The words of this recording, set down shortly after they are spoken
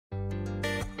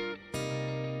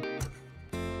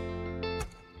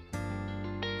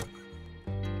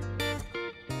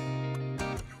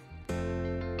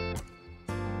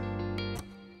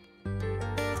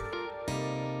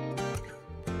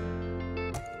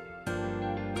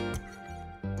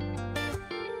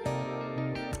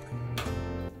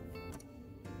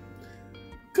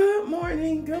Good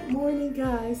morning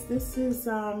guys. This is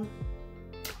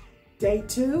day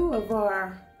 2 of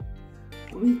our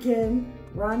weekend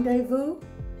rendezvous.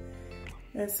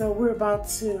 And so we're about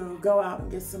to go out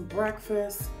and get some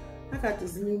breakfast. I got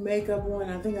this new makeup on.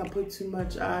 I think I put too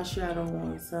much eyeshadow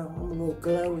on, so I'm a little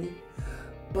glowy.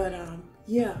 But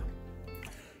yeah.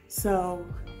 So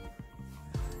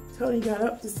Tony got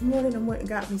up this morning and went and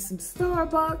got me some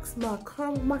Starbucks, my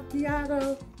caramel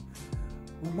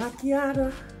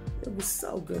macchiato. It was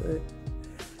so good.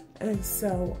 And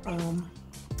so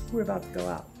we're about to go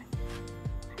out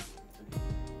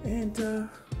and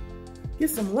get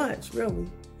some lunch, really.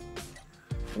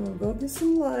 We're gonna go get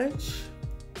some lunch.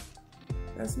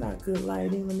 That's not good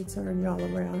lighting. Let me turn y'all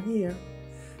around here.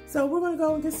 So we're gonna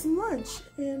go and get some lunch,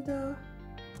 and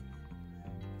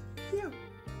yeah,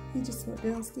 he just went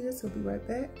downstairs. He'll be right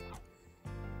back.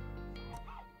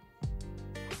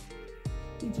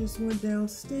 He just went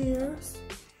downstairs.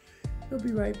 He'll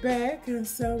be right back, and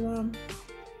so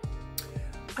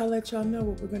I'll let y'all know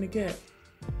what we're gonna get.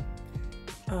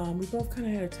 We both kind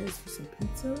of had a taste for some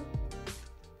pizza.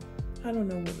 I don't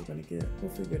know what we're gonna get.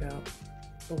 We'll figure it out.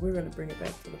 But we're gonna bring it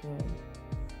back to the room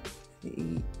to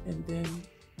eat, and then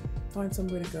find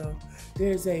somewhere to go.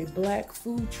 There's a black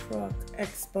food truck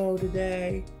expo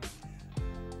today,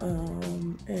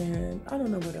 and I don't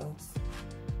know what else.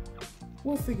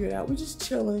 We'll figure it out. We're just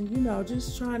chilling, you know,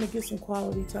 just trying to get some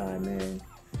quality time in.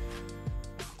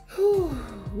 Whew,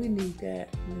 we need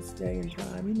that in this day and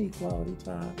time. We need quality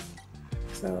time.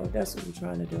 So that's what we're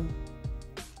trying to do.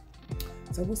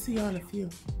 So we'll see y'all in a few.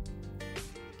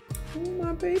 Oh,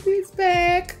 my baby's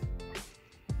back.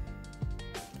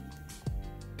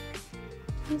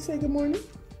 Can you say good morning?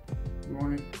 Good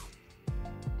morning.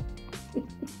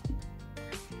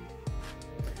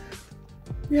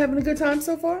 You having a good time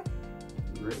so far?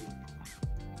 Great.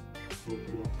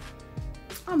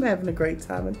 I'm having a great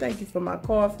time, and thank you for my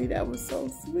coffee. That was so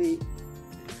sweet.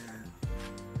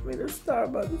 With a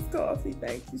Starbucks coffee.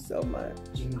 Thank you so much.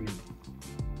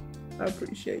 I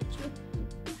appreciate you.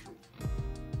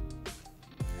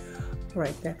 All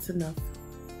right, that's enough.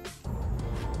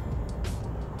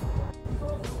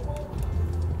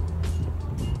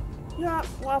 Yeah,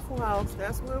 Waffle House,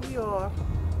 that's where we are.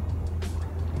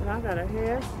 And I got a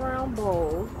hash brown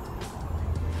bowl.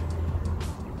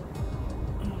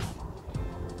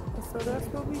 So that's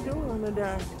what we doing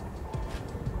today.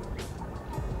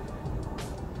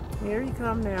 Here he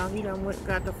come now. He done went and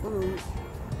got the food.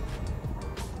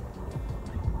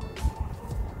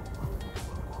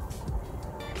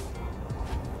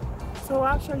 So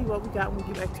I'll show you what we got when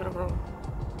we get back to the room.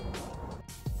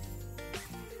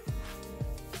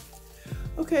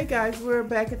 Okay guys, we're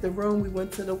back at the room. We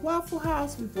went to the Waffle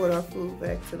House. We brought our food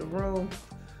back to the room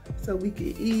so we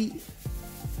could eat.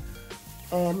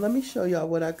 Let me show y'all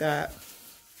what I got.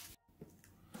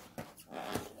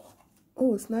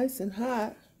 Oh, it's nice and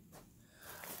hot.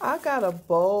 I got a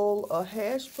bowl, a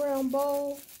hash brown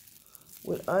bowl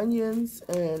with onions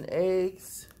and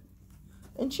eggs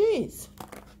and cheese.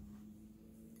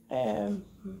 And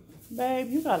babe,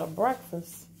 you got a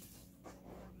breakfast.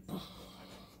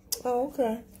 Oh,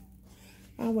 okay.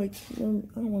 I'll wait. I don't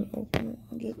want to open it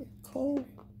and get it cold.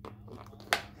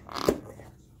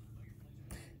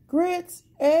 Grits,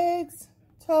 eggs,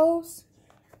 toast,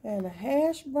 and a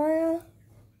hash brown.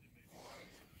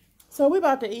 So we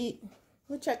about to eat.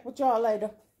 We'll check with y'all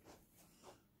later.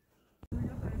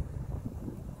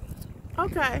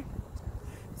 Okay.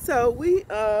 So we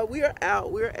are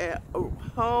out. We're at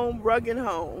home, rugged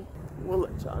home. We'll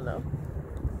let y'all know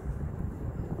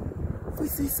if we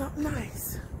see something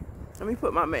nice. Let me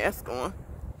put my mask on.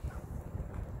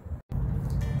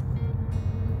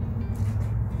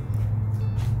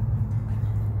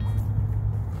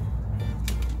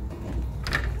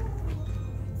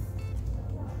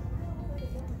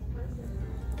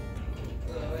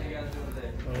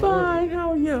 Fine,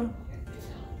 how are you?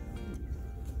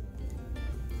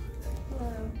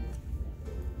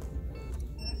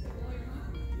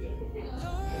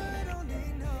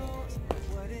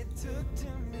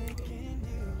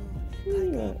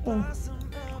 Yeah.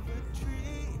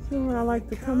 So I like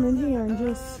to come in here and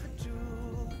just...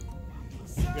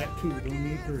 Got 2, don't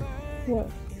need 3. What?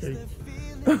 Okay.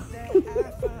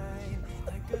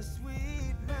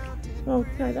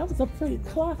 Okay, that was a pretty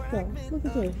clock though. Look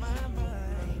at this.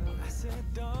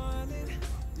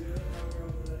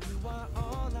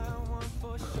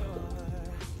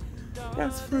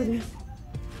 That's pretty.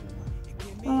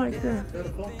 I like that.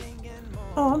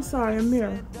 Oh, I'm sorry, a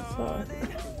mirror. Sorry.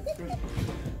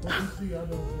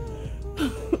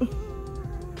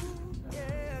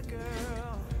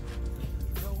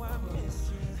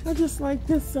 I I just like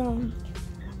this, you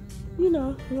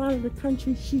know, a lot of the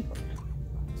country chic.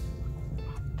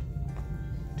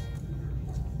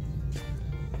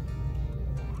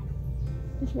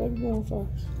 Which way we going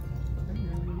first?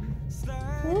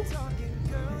 Huh?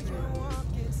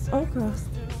 Okay.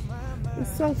 The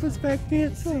sofa's back there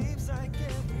too.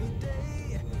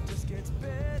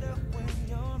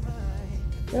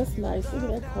 That's nice. Look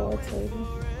at that card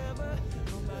table.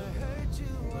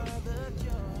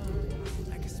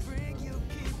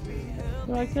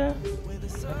 You like that?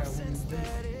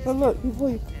 But look,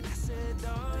 before you.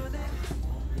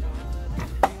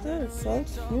 That is so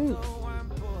cute.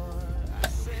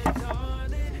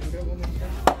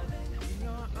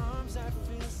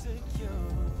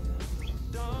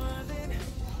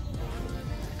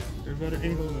 There's better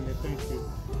angles in the thing too.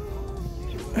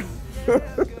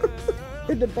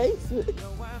 In the basement.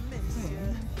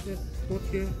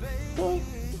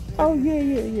 Oh,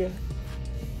 yeah.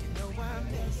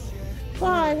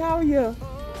 Hi, how are you?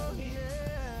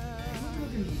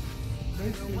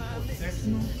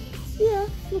 Yeah,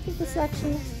 looking for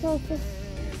sectional sofa.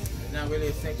 It's not really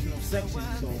a sectional section,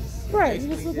 so right,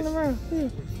 you're just looking around. Yeah.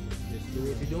 Just do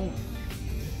what you're doing.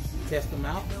 Test them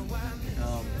out.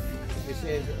 If it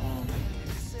says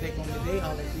take on the day,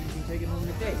 I'll let you can take it on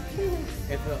the day.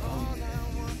 If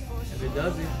it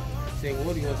doesn't say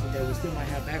order yesterday, we still might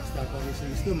have back stock on it, so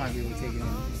you still might be able to take it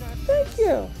on. Thank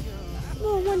you.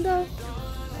 Little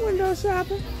window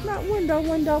shopping. Not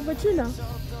window, but you know.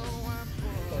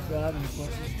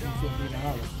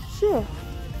 Sure.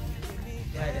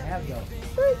 Glad to have y'all.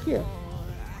 Thank you.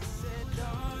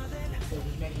 So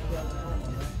just make sure y'all at home,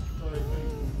 man.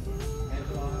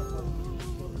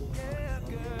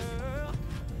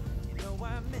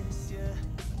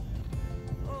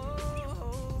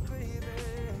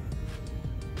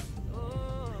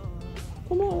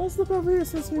 Come on, let's look over here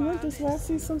since we went this way. I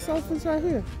see some sofas right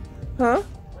here. Huh?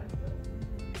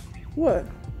 What?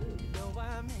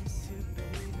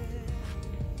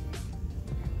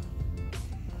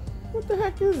 What the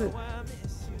heck is it?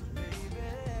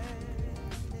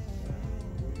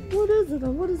 What is it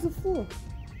and what is it for?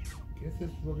 Guess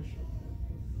it's for the show.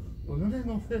 Well, then they're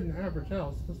gonna fit in the average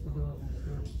house. That's what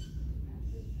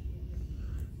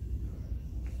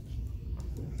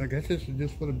I guess it's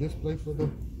just for the display for the.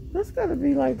 That's gotta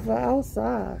be like for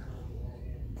outside.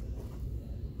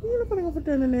 You're not gonna go put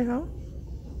that in their house.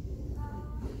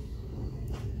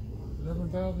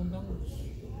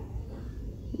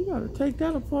 $11,000. You gotta take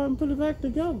that apart and put it back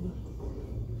together.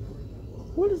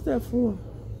 What is that for?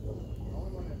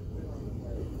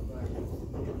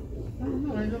 I don't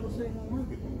know. I ain't never seen one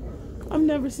like it. I've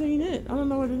never seen it. I don't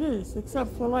know what it is,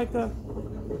 except for like a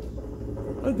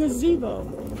gazebo.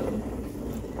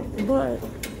 But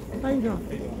how you doing?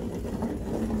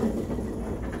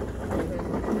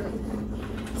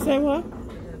 Say what?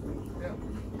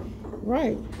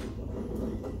 Right.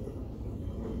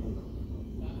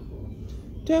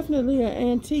 Definitely an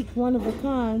antique, one of a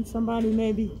kind. Somebody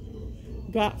maybe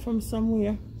got from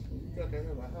somewhere. You got to have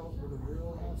a house with a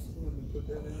real house and put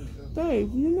that in.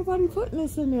 Babe, you nobody putting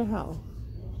this in their house.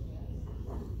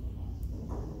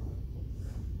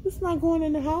 It's not going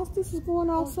in the house. This is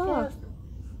going outside.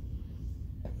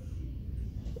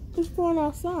 It's going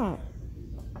outside.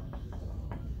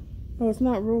 Oh, it's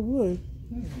not real wood.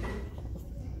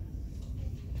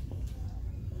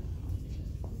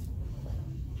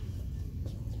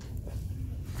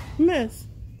 Miss,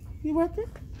 you working?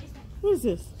 What is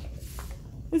this?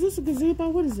 Is this a gazebo?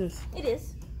 What is this? It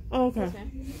is. Oh, okay. Yes,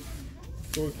 ma'am.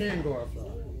 So it can go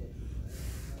outside.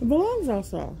 It belongs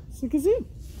outside. It's a gazebo.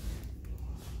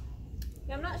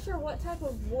 Yeah, I'm not sure what type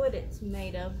of wood it's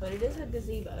made of, but it is a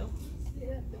gazebo.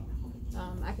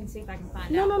 I can see if I can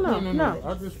find out. No.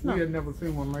 We had never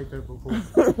seen one like that before.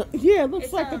 Yeah, it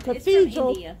looks like a cathedral. It's from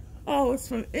India. Oh, it's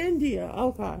from India.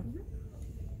 Okay.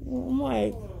 I'm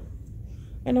like,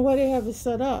 and the way they have it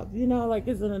set up, you know, like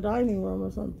it's in a dining room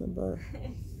or something, but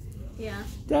Yeah.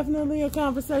 definitely a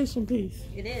conversation piece.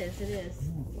 It is.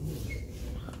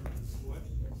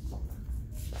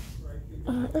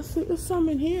 Let's see, there's some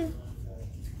in here.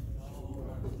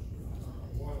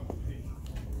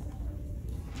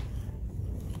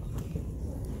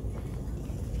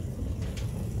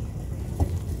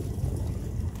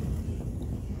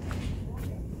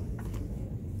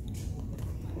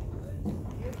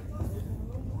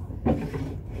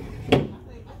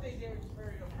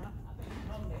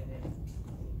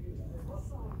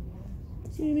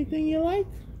 See anything you like?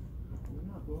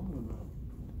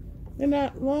 They're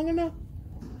not long enough?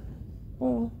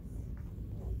 Oh,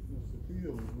 The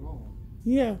field is long.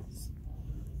 yes,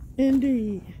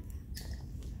 indeed.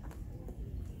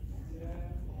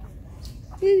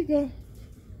 Here you go.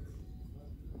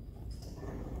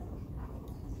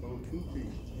 Oh, 2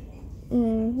 feet.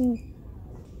 Mm-hmm.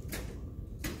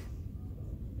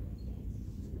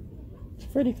 It's a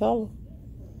pretty color.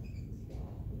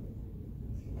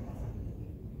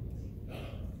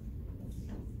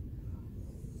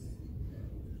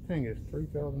 I think it's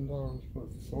 $3,000 for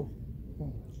the sofa.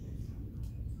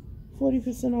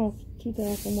 40% off,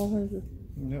 2,100.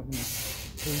 And that one's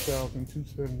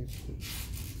 $3,276.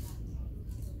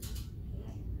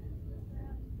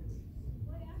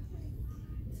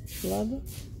 Leather?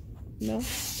 No?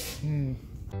 Hmm.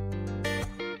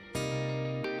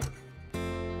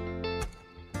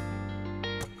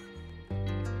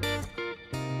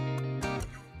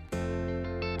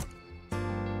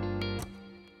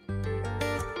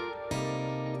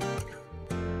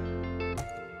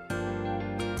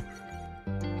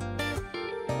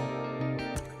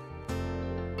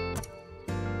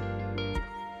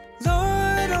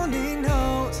 Lord only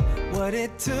knows what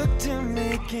it took to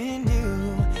making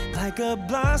you like a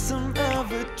blossom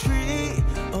of a tree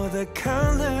or the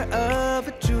color of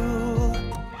a jewel.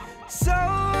 So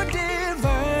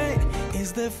divine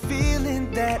is the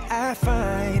feeling that I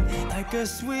find, like a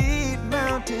sweet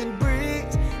mountain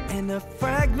breeze in a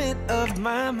fragment of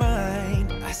my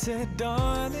mind. I said,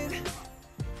 darling,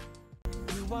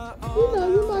 you are all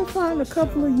You might find a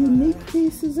couple of unique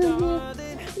pieces in here.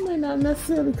 You may not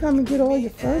necessarily come and get all your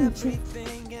furniture.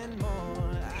 everything and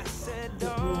more. I said,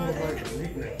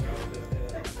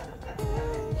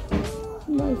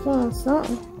 You might find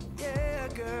something yeah,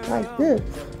 girl, like this.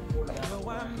 oh,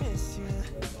 I miss you.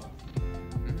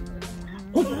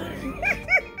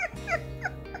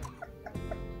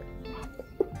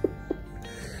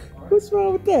 What's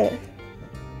wrong with that?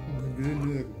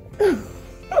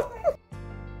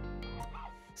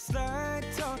 Slide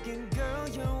talking, girl,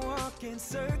 you're walking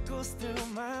circles through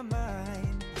my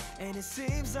mind, and it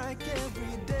seems like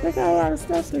every day They got a lot of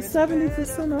stuff that's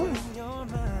 70% off. in your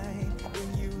mind.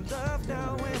 When you love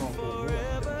now and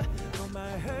forever, when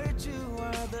I hurt you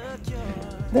are the cure.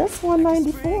 That's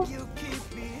 $194. You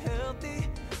keep me healthy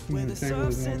with a the table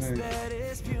is substance 190. that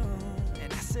is pure.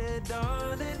 And I said,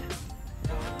 darling,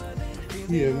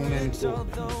 Yeah, feeling rich 194.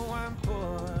 although I'm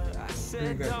poor. I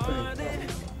said, got the same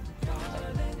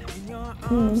darling, in your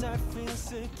arms I feel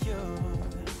secure.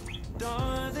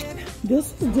 Darling,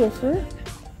 This is different.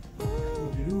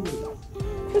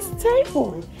 It's a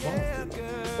table yeah,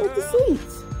 girl, with the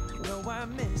seats. no, I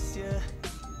miss you,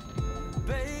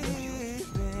 baby.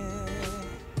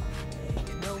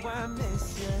 You know I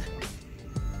miss you.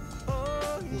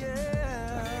 Oh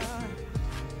yeah,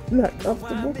 Not I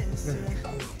comfortable. miss you,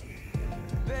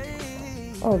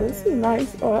 baby. Oh, this is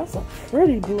nice. Oh, that's a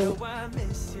pretty blue. I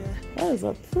miss you, That is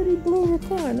a pretty blue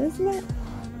recliner, isn't it?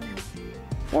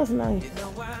 That's nice.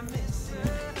 know I miss you.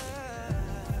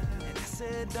 And I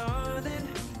said, darling,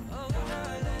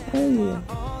 Oh yeah,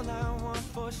 all I want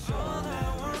for sure,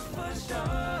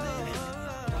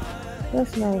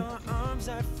 that's nice. arms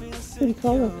I feel so Pretty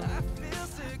color.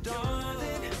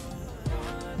 darling,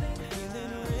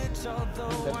 feeling rich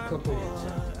although That's a couple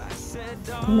of I said,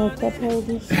 No cup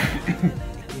holders.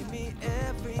 give me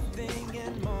everything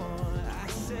and more. I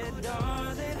said,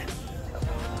 darling,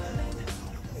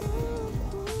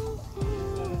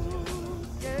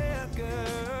 yeah,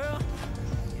 girl,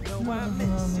 you know I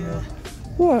miss you.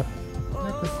 What?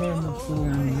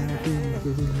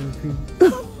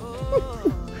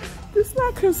 This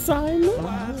not consignment.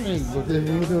 But they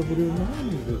ended up with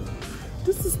it.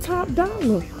 This is top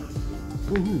dollar.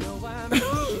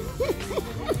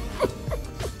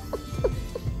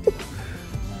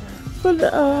 For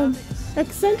the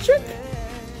eccentric.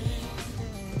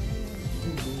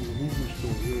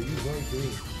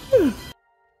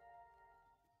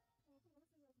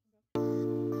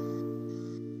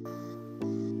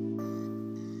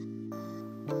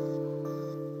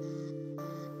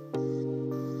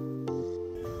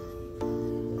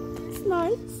 It's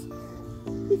nice.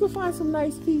 You can find some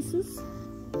nice pieces.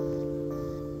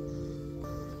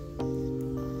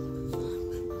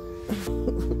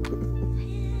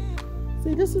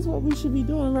 See, this is what we should be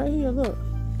doing right here. Look.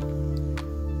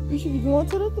 We should be going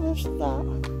to the thrift shop,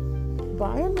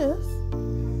 buying this,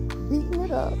 beating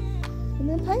it up, and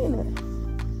then painting it.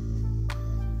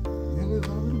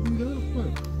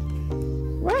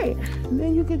 Right. And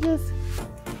then you could just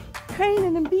paint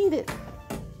it and beat it.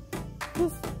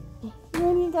 Just, you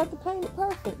ain't even got to paint it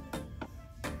perfect.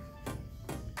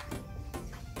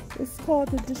 It's called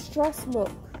the distress look.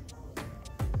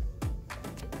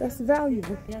 That's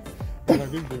valuable. Like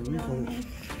it's the repo.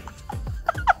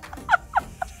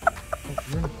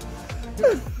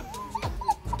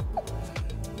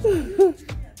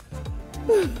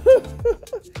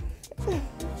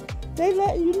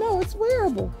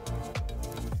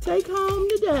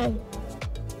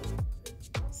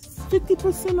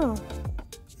 50% off.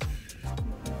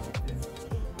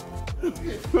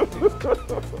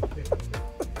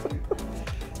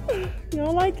 You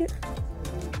don't like it?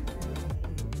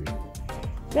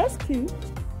 That's cute.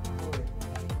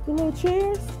 The little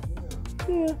chairs?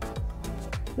 Yeah.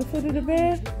 The foot of the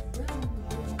bed?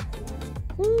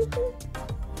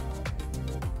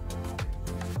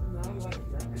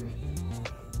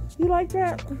 You like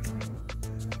that?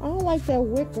 I don't like that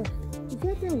wicker. Is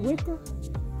that wicker?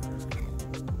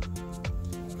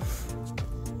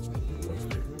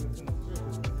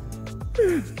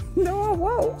 No, I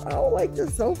won't. I don't like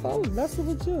this sofa. I was messing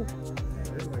with you.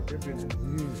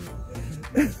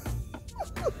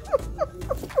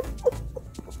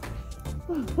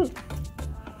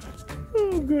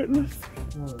 Oh, goodness.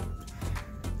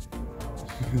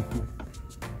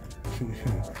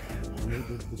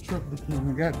 The truck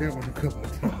became got that one a couple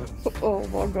of times. Oh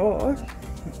my gosh.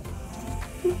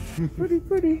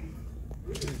 Pretty.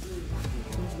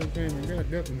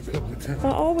 I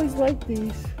always like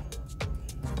these.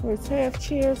 Where it's half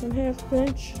chairs and half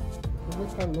bench.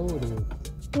 Look how low it is.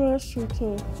 Well, that's true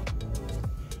too.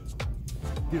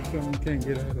 Get something you can't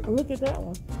get out of it. Look at that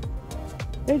one.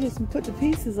 They just put the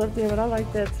pieces up there, but I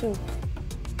like that too.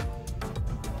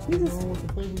 You just, what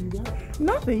the flavor you got?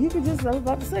 nothing. You could just, I was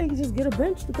about to say, you could just get a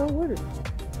bench to go with it.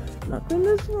 Nothing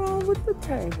is wrong with the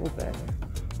table, baby.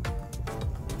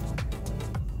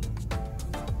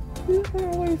 You can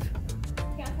always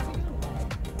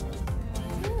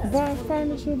buy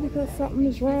furniture because something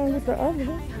is wrong with the other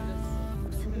one.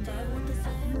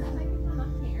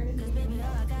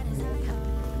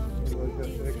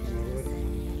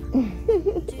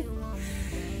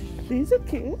 These are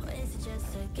cute.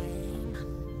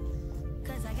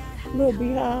 Little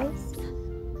beehives.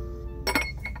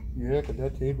 Yeah, because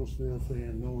that table still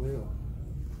saying no L.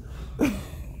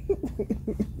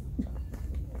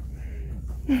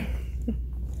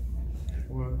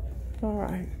 What? All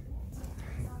right.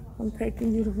 I'm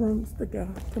taking you to rooms to go.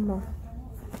 Come on.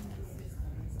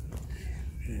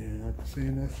 Yeah, I can see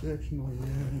in that section over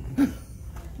there.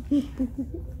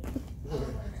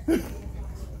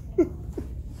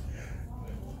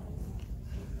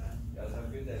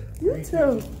 You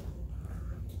too.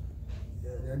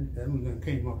 Yeah, that one done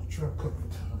came off the truck a couple of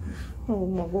times. Oh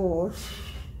my gosh.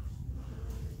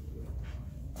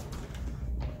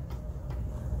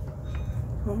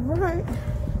 All right.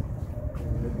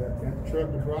 That truck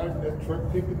was riding, that truck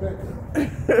picked it back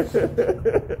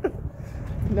up.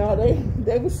 No,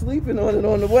 they were sleeping on it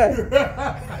on the way.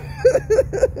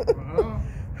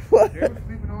 What? They were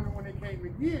sleeping on it when they came to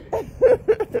get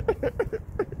it.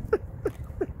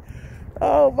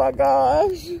 Oh my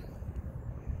gosh.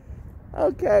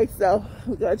 Okay, so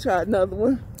we gotta try another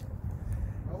one.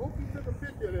 I hope you took a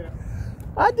picture of that.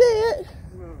 I did.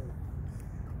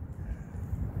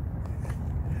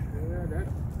 Yeah,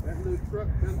 that little truck,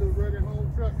 that little rugged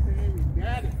home truck came and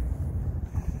got it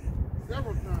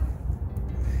several times.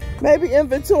 Maybe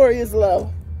inventory is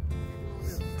low.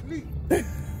 Sleep. Get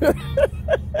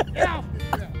off this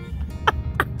stuff.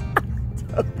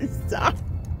 Don't you stop.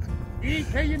 You ain't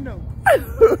pay your note.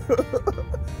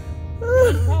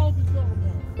 Call this over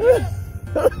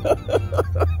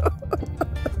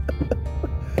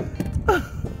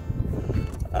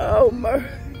Oh my.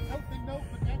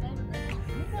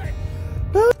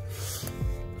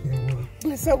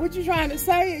 So what you trying to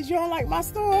say is you don't like my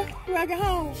store when I get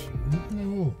home?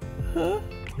 No. Huh?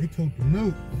 They took the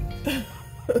note.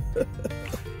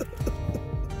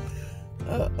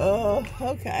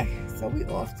 Okay. So we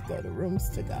off to go to rooms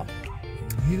to go.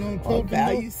 You don't On take the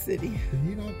Value note. City.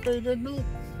 You don't pay the note.